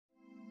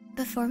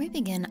Before we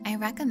begin, I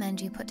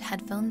recommend you put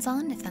headphones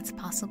on if that's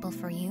possible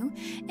for you.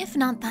 If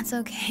not, that's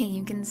okay.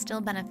 You can still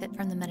benefit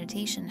from the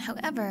meditation.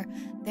 However,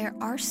 there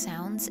are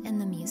sounds in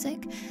the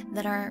music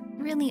that are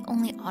really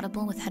only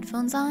audible with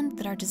headphones on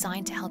that are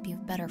designed to help you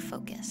better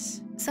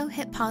focus. So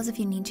hit pause if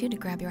you need to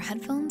grab your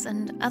headphones,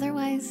 and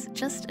otherwise,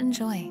 just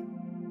enjoy.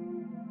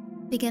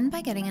 Begin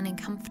by getting in a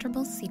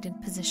comfortable seated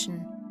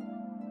position.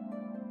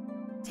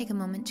 Take a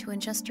moment to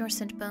adjust your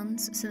sit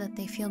bones so that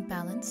they feel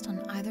balanced on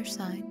either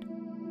side.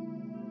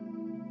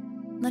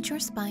 Let your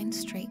spine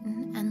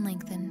straighten and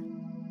lengthen.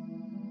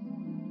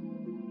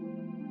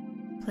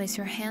 Place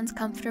your hands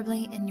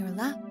comfortably in your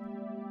lap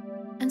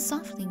and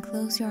softly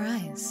close your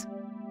eyes.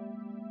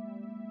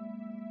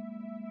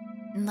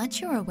 And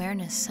let your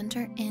awareness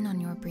center in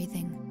on your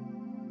breathing,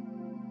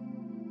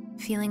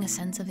 feeling a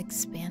sense of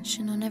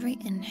expansion on every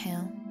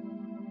inhale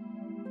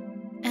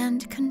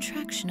and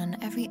contraction on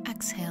every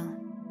exhale.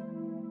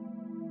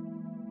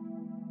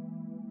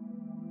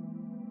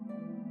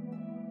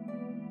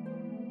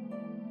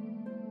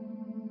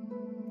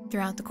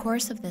 Throughout the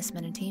course of this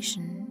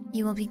meditation,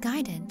 you will be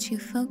guided to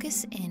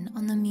focus in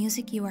on the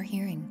music you are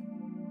hearing.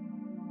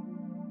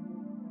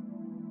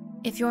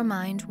 If your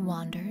mind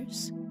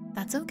wanders,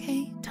 that's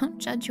okay. Don't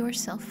judge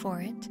yourself for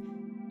it.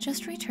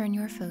 Just return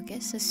your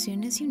focus as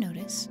soon as you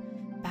notice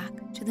back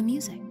to the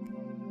music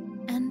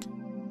and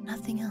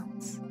nothing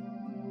else.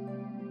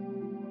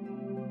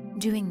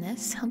 Doing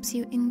this helps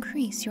you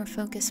increase your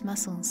focus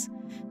muscles.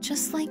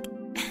 Just like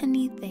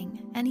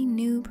anything, any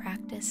new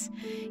practice,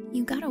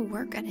 you gotta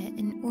work at it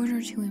in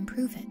order to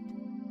improve it.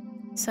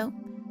 So,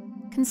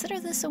 consider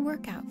this a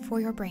workout for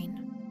your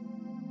brain.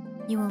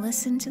 You will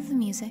listen to the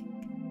music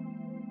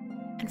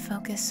and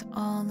focus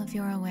all of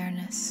your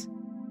awareness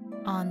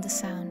on the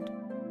sound,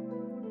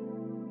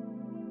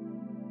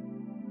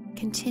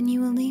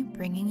 continually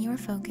bringing your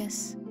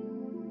focus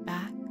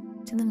back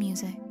to the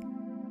music,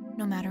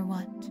 no matter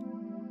what.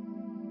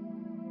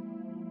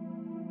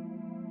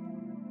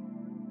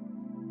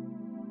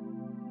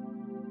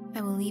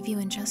 I will leave you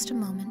in just a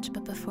moment,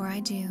 but before I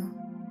do,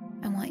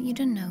 I want you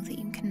to know that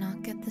you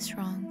cannot get this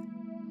wrong.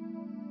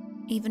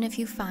 Even if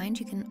you find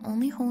you can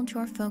only hold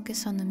your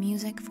focus on the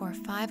music for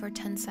 5 or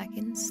 10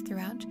 seconds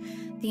throughout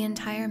the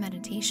entire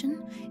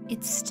meditation,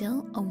 it's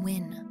still a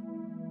win.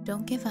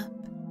 Don't give up.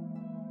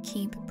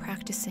 Keep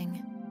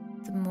practicing.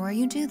 The more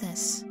you do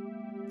this,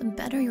 the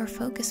better your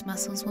focus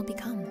muscles will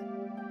become.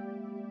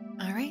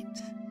 All right,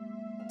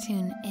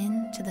 tune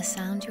in to the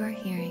sound you are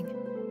hearing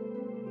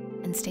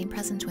and stay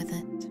present with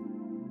it.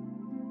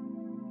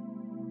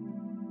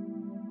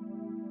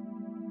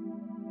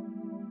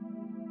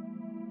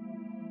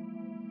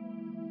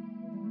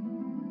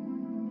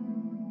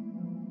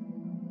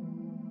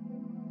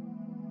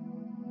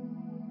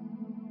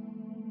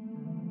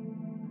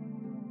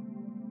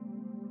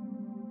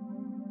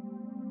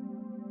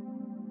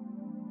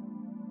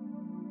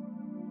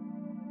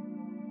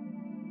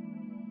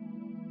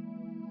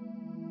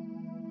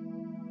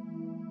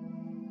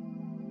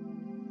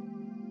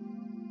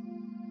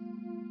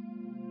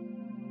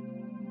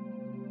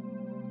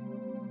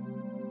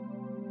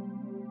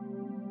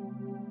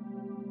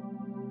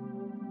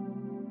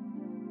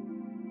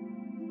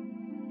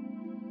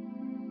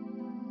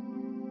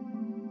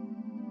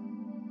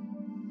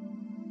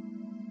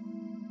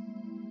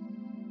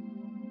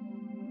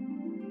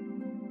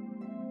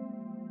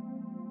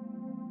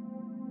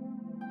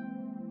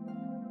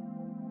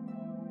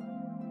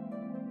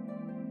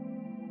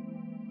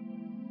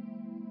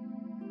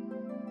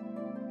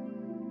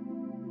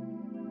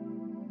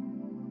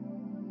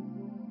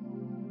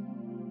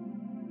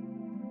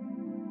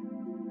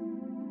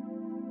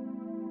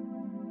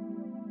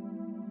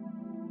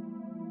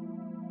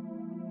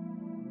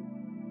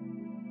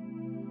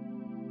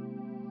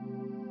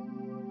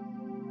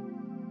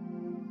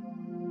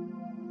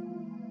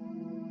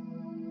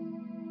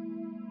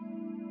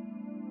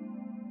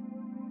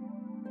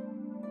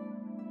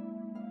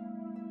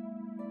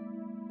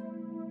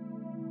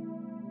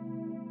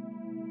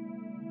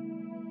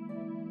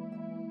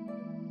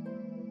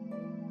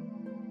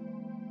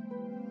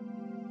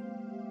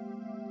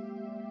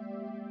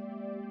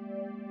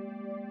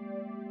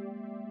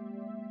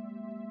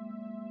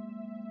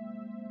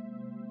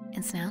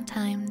 It's now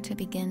time to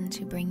begin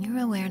to bring your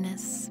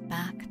awareness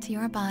back to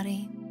your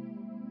body,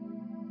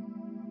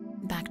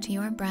 back to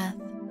your breath.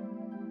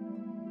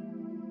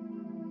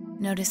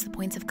 Notice the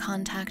points of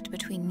contact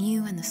between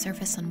you and the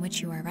surface on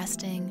which you are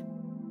resting.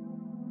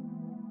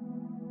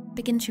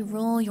 Begin to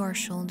roll your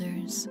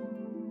shoulders,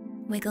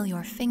 wiggle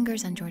your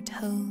fingers and your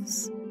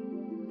toes,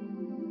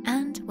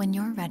 and when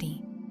you're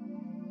ready,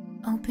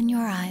 open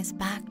your eyes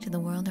back to the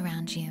world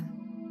around you.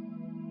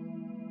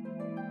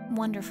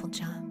 Wonderful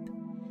job.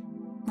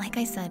 Like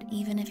I said,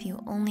 even if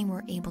you only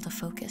were able to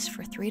focus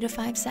for 3 to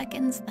 5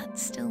 seconds,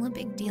 that's still a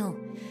big deal.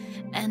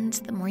 And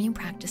the more you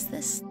practice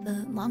this,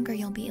 the longer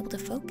you'll be able to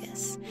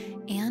focus.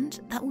 And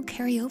that will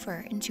carry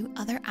over into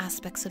other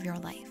aspects of your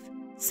life.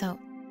 So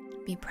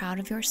be proud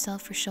of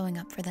yourself for showing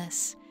up for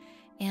this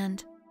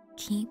and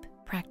keep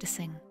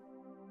practicing.